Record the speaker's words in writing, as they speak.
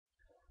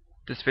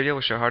This video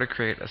will show how to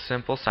create a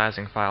simple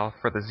sizing file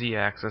for the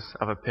Z-axis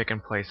of a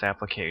pick-and-place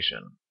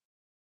application.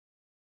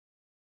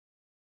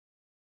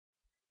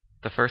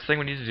 The first thing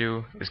we need to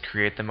do is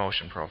create the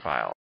motion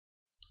profile.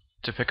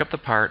 To pick up the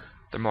part,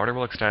 the motor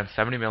will extend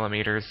 70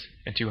 millimeters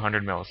in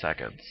 200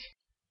 milliseconds.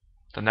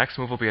 The next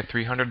move will be a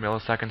 300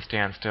 millisecond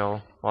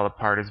standstill while the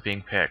part is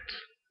being picked.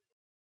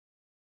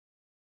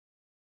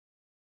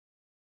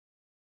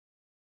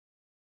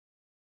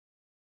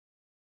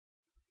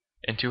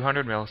 In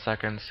 200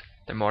 milliseconds,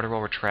 the motor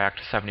will retract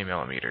 70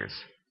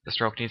 millimeters. The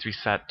stroke needs to be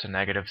set to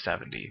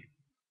 -70.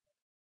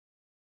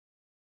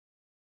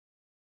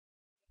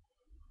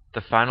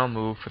 The final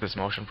move for this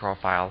motion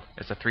profile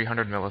is a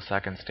 300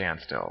 millisecond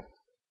standstill.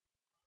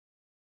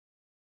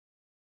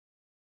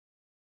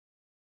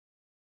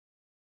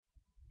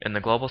 In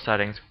the global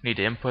settings, we need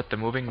to input the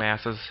moving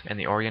masses and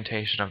the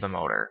orientation of the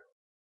motor.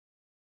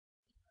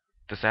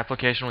 This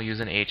application will use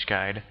an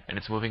H-guide, and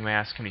its moving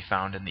mass can be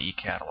found in the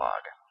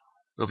e-catalog.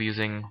 We'll be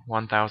using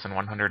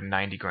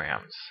 1,190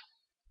 grams.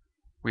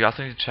 We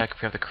also need to check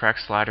if we have the correct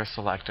slider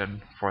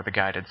selected for the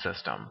guided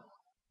system.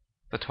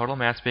 The total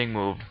mass being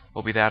moved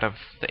will be that of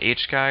the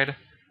H-guide,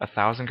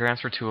 1,000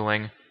 grams for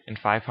tooling, and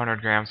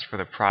 500 grams for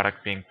the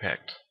product being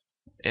picked.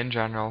 In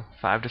general,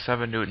 5 to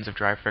 7 newtons of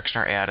dry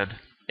friction are added,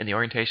 and the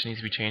orientation needs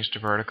to be changed to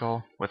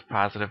vertical, with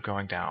positive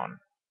going down.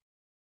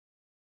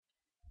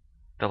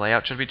 The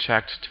layout should be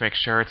checked to make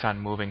sure it's on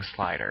moving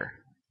slider.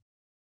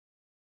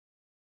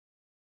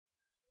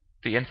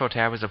 The Info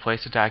tab is a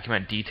place to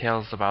document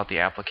details about the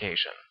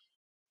application.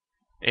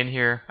 In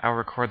here, I will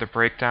record the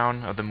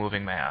breakdown of the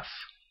moving mass.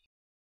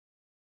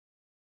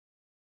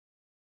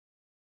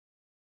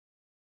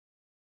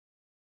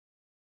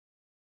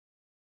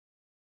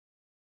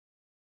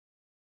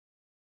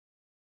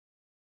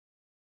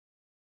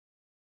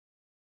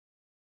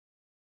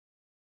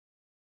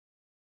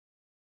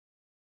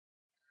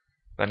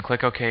 Then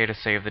click OK to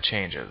save the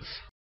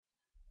changes.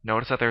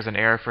 Notice that there's an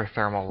error for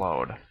thermal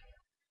load.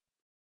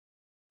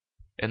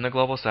 In the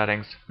global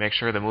settings, make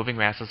sure the moving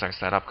masses are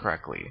set up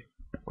correctly.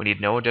 We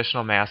need no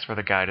additional mass for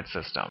the guided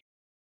system.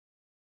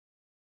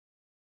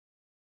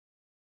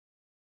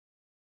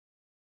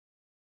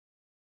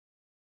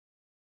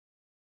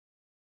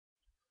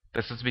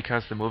 This is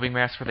because the moving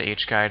mass for the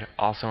H-guide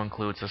also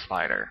includes the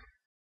slider.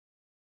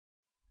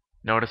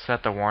 Notice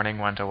that the warning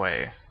went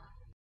away.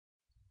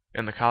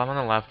 In the column on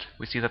the left,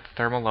 we see that the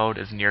thermal load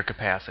is near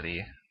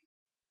capacity.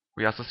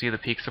 We also see the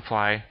peak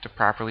supply to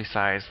properly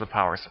size the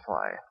power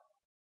supply.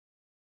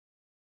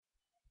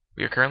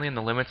 We are currently in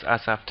the Limits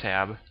SF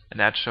tab, and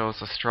that shows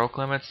the stroke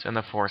limits and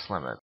the force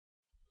limit.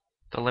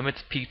 The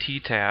Limits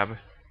PT tab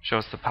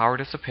shows the power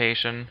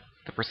dissipation,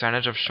 the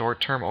percentage of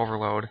short-term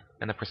overload,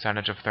 and the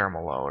percentage of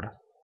thermal load.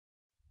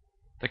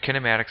 The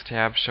Kinematics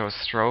tab shows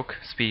stroke,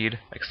 speed,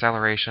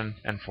 acceleration,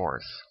 and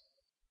force.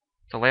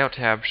 The Layout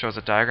tab shows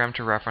a diagram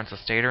to reference the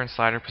stator and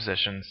slider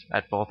positions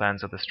at both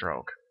ends of the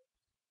stroke.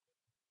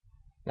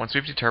 Once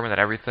we've determined that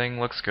everything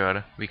looks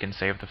good, we can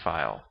save the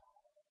file.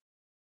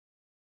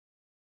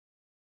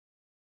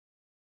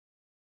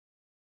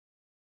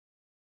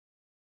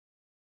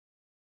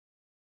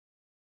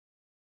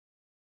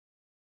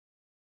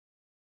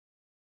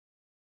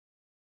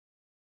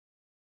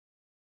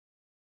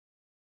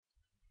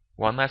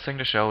 One last thing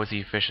to show is the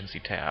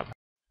Efficiency tab.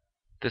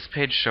 This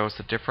page shows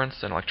the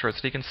difference in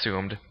electricity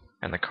consumed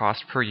and the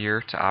cost per year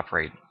to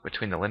operate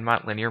between the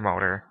LinMot linear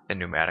motor and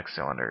pneumatic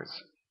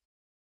cylinders.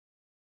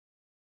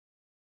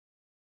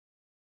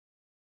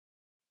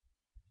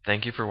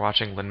 Thank you for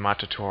watching LinMot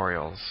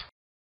tutorials.